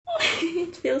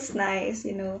it feels nice,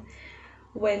 you know,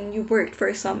 when you worked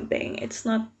for something. It's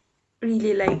not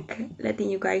really like letting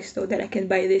you guys know that I can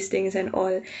buy these things and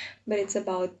all, but it's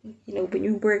about, you know, when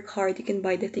you work hard, you can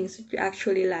buy the things that you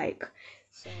actually like.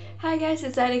 So, hi guys,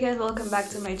 it's Danica and welcome back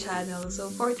to my channel. So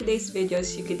for today's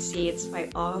videos, you can see it's my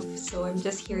off. So I'm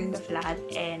just here in the flat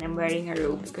and I'm wearing a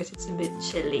robe because it's a bit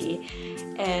chilly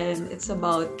and it's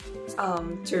about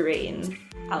to rain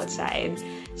outside.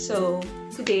 So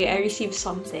today I received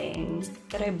something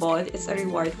that I bought. It's a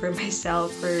reward for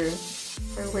myself for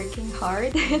working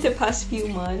hard the past few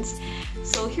months.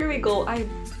 So here we go. I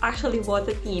actually bought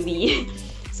a TV.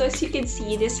 So as you can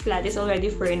see, this flat is already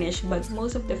furnished, but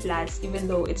most of the flats, even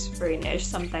though it's furnished,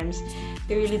 sometimes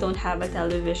they really don't have a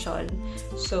television.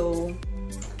 So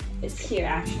it's here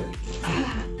actually.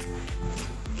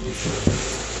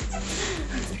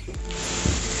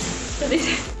 So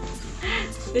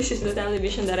this is the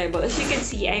television that I bought. As you can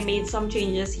see, I made some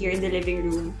changes here in the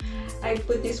living room. I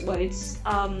put this one. It's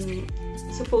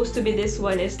supposed to be, this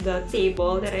one is the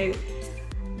table that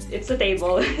it's a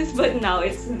table, but now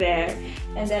it's there.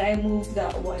 And then I moved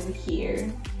that one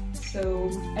here. So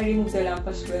I removed the lamp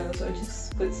as well. So I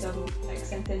just put some like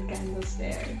scented candles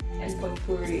there and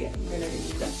potpourri. I'm gonna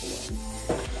remove that one.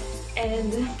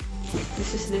 And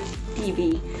this is the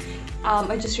TV.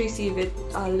 I just received it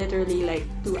literally like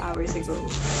 2 hours ago.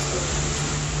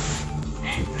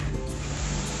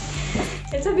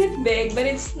 It's a bit big, but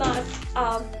it's not.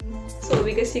 So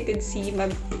because you could see,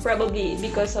 probably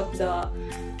because of the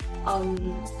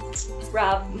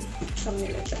wrap,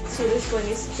 something like that. So this one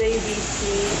is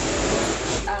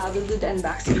𝗂𝗵𝗲𝗂. We'll do the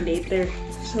unboxing later.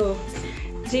 So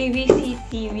𝗂𝗵𝗲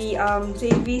TV,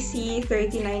 𝗂𝗵𝗲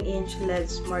 39-inch LED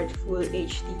Smart Full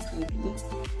HD TV.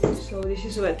 So this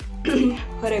is what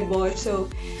what I bought. So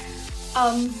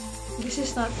this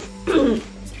is not.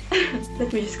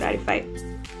 Let me just clarify.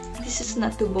 This is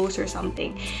not to boast or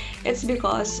something. It's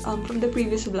because from the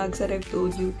previous vlogs that I've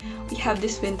told you, we have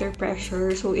this winter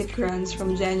pressure, so it runs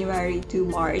from January to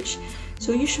March.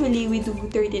 So usually we do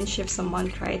 13 shifts a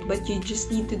month, right? But you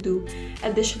just need to do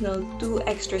additional 2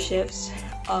 extra shifts,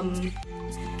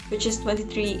 which is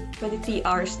 23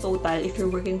 hours total if you're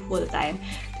working full-time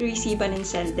to receive an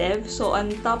incentive. So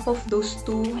on top of those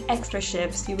 2 extra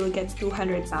shifts, you will get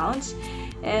 200 pounds.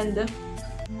 And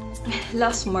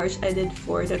last March I did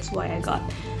 4, that's why I got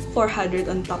 400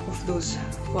 on top of those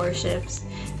 4 shifts,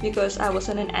 because I was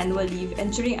on an annual leave,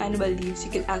 and during annual leaves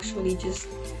you can actually just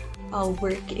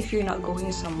work if you're not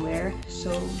going somewhere.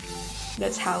 So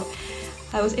that's how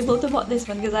I was able to buy this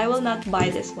one, because I will not buy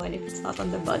this one if it's not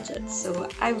on the budget. So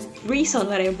reason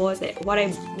why I bought it, why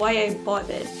I bought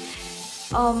it,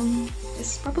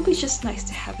 it's probably just nice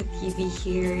to have a TV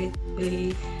here.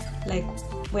 Really, like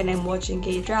when I'm watching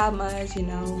K-dramas, you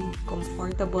know,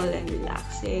 comfortable and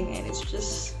relaxing, and it's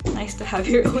just nice to have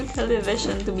your own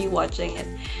television to be watching it.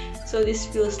 So this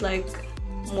feels like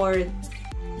more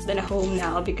than a home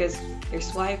now because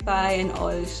there's Wi-Fi and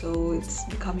all, so it's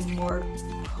becoming more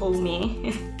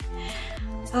homey.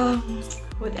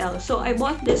 What else? So I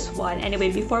bought this one.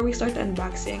 Anyway, before we start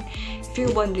unboxing, if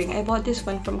you're wondering, I bought this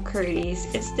one from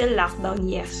𝗑𝗧𝗓𝗏. It's still lockdown,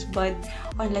 yes, but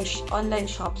online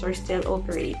shops are still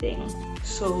operating.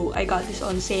 So I got this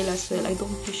on sale as well. I don't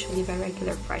usually buy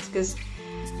regular price because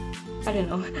I don't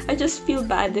know. I just feel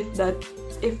bad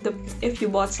if you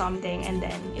bought something and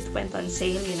then it went on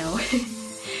sale, you know.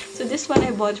 So this one I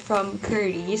bought from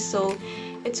𝗑𝗧𝗓𝗏. So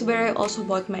it's where I also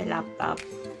bought my laptop.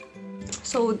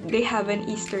 So they have an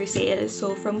Easter sale.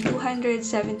 So from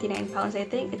 279 pounds, I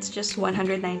think it's just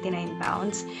 199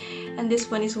 pounds. And this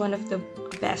one is one of the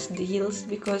best deals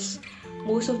because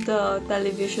most of the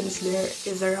televisions there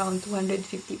is around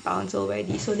 250 pounds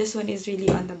already. So this one is really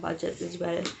on the budget as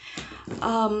well.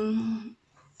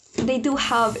 They do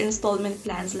have installment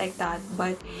plans like that,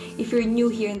 but if you're new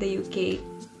here in the UK,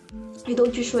 you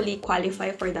don't usually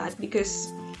qualify for that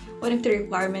because one of the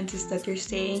requirements is that you're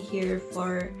staying here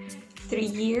for 3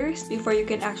 years before you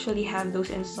can actually have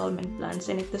those installment plans,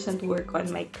 and it doesn't work on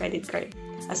my credit card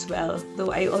as well,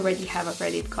 though I already have a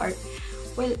credit card.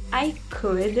 Well, I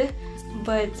could,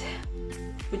 but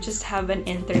we just have an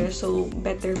interest, so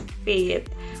better pay it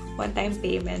one-time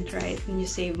payment, right? And you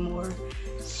save more.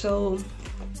 So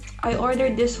I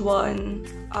ordered this one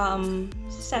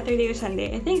Saturday or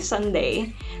Sunday, I think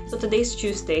Sunday. So today's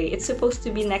Tuesday. It's supposed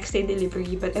to be next day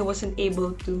delivery, but I wasn't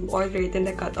able to order it in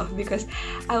the cutoff because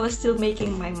I was still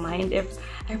making my mind if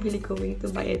I'm really going to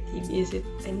buy a TV. Is it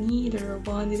a need or a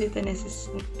want? Is it a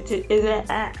necessity? Is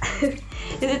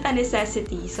it a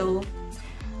necessity? So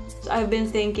I've been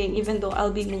thinking, even though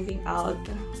I'll be moving out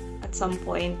at some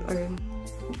point, or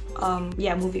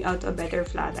yeah, moving out to a better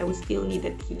flat, I would still need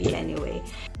a TV anyway.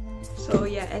 So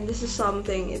yeah, and this is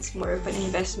something, it's more of an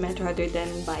investment rather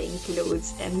than buying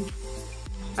clothes and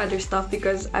other stuff,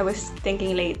 because I was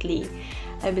thinking lately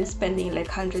I've been spending like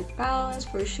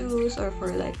 £100 for shoes or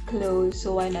for like clothes,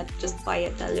 so why not just buy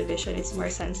a television? It's more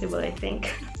sensible, I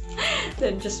think,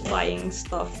 than just buying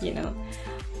stuff, you know.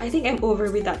 I think I'm over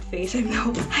with that phase.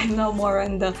 I'm now more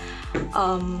on the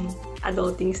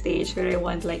adulting stage where I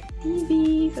want like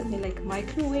TV, something like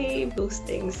microwave, those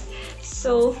things.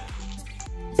 So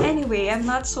anyway, I'm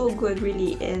not so good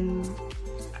really in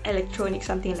electronics,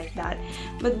 something like that,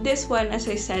 but this one, as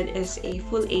I said, is a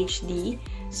full HD,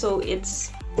 so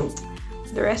it's,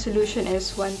 the resolution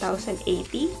is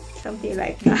 1080, something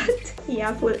like that.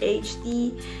 Yeah, full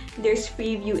HD. There's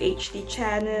preview HD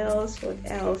channels. What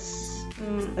else?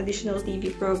 Additional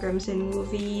TV programs and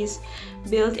movies,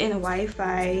 built-in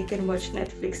Wi-Fi, you can watch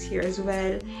Netflix here as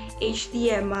well,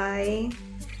 HDMI,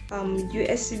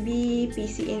 USB,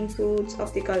 PC inputs,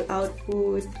 optical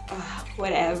output,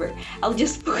 whatever. I'll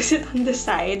just post it on the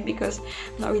side because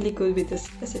I'm not really good with the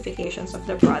specifications of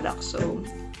the product. So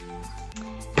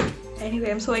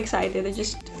anyway, I'm so excited.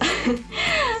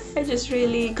 I just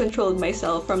really controlled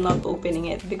myself from not opening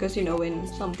it, because you know, when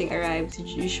something arrives you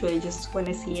usually just want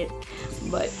to see it,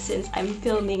 but since I'm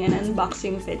filming an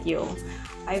unboxing video,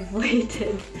 I've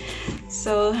waited.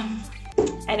 So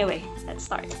anyway, let's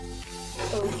start.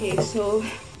 Okay, so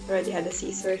I already had the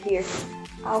scissor here.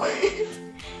 Ow.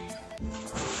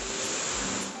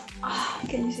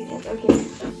 Can you see that? Okay,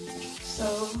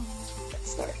 so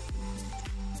let's start.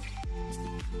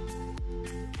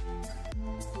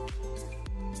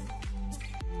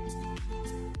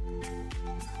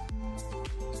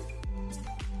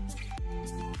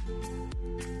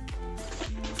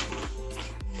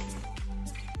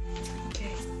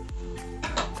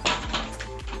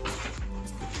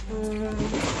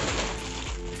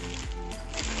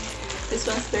 This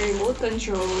one's the remote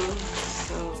control,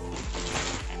 so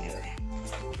anyway.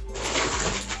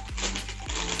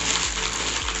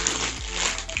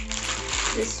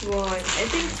 This one, I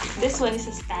think this one is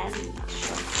a stand, I'm not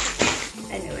sure.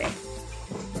 Anyway.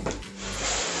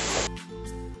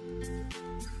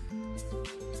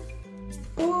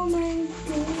 Oh my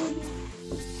god.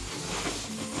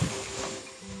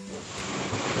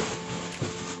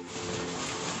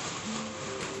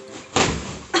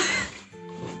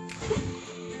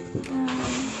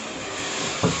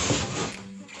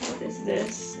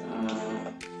 This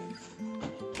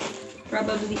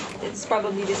it's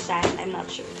probably the stand, I'm not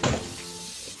sure.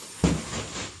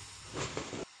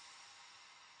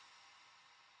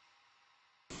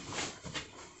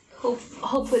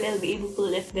 Hopefully I'll be able to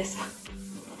lift this one.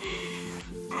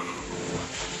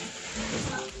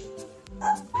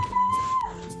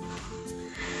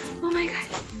 Oh my god.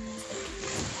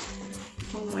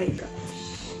 Oh my gosh.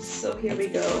 So here we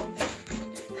go.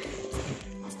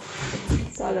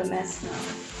 It's all a mess now.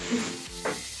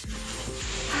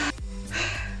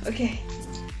 Okay,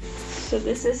 so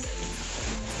this is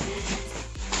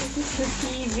the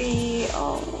TV.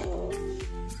 Oh,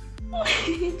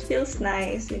 it feels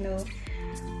nice, you know,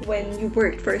 when you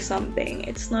work for something.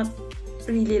 It's not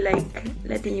really like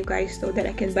letting you guys know that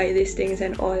I can buy these things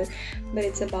and all, but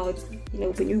it's about, you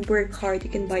know, when you work hard,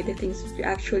 you can buy the things that you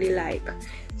actually like.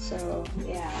 So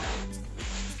yeah.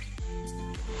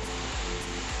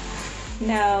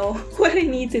 Now, what I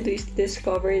need to do is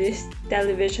discover this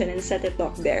television and set it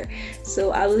up there.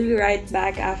 So I will be right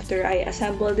back after I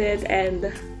assembled it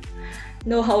and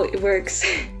know how it works.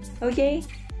 Okay?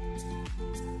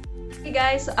 Hey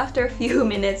guys, after a few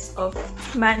minutes of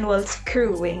manual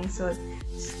screwing, so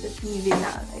it's the TV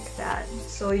now like that.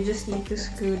 So you just need to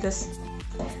screw this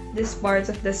parts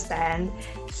of the stand.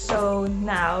 So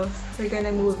now we're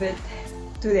gonna move it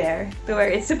to there, to where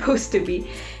it's supposed to be.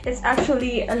 It's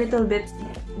actually a little bit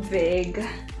big,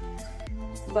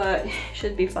 but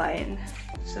should be fine.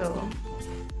 So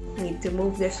need to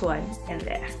move this one and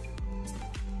there.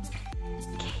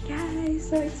 Okay guys,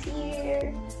 so it's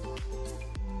here.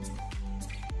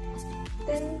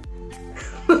 Then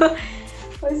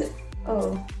what is it?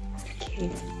 Oh,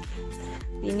 okay.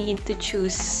 We need to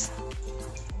choose.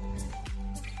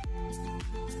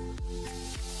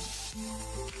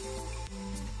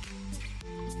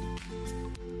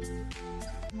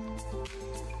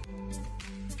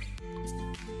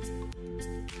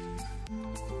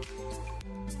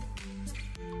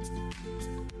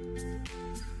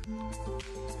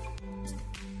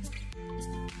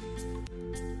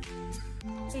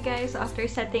 Hey guys, after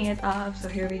setting it up, so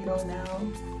here we go now.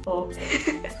 Oh,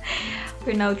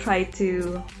 we now try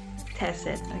to test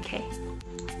it. Okay.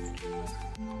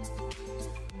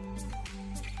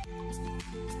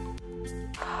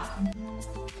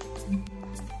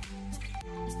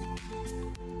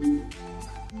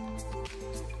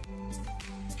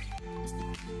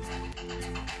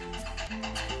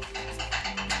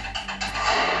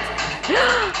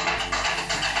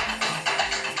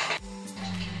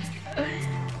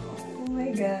 Oh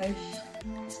my gosh,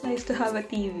 it's nice to have a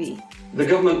TV. The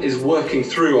government is working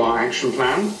through our action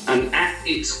plan, and at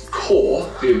its core,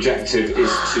 the objective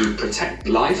is to protect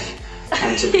life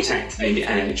and to protect the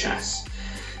NHS.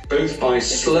 Both by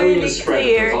slowing the spread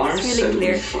of the virus so that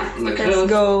we flatten the curve,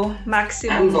 go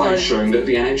maximum and by ensuring that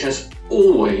the NHS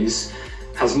always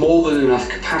has more than enough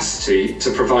capacity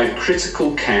to provide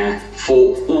critical care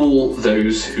for all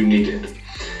those who need it.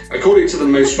 According to the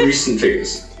most recent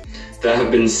figures, there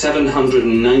have been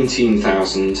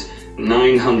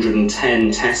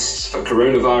 719,910 tests for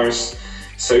coronavirus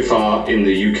so far in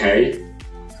the UK.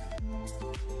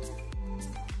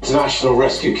 The National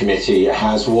Rescue Committee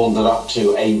has warned that up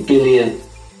to 1 billion...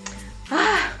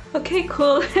 Okay,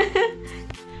 cool.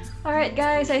 Alright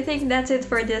guys, I think that's it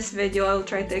for this video. I'll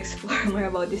try to explore more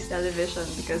about this television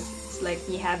because it's like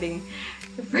me having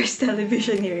the first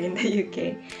television here in the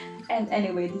UK. And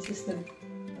anyway, this is the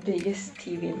biggest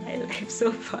TV in my life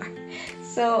so far.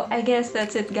 So I guess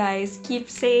that's it guys. Keep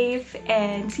safe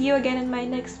and see you again in my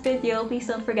next video. Please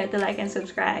don't forget to like and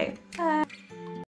subscribe. Bye!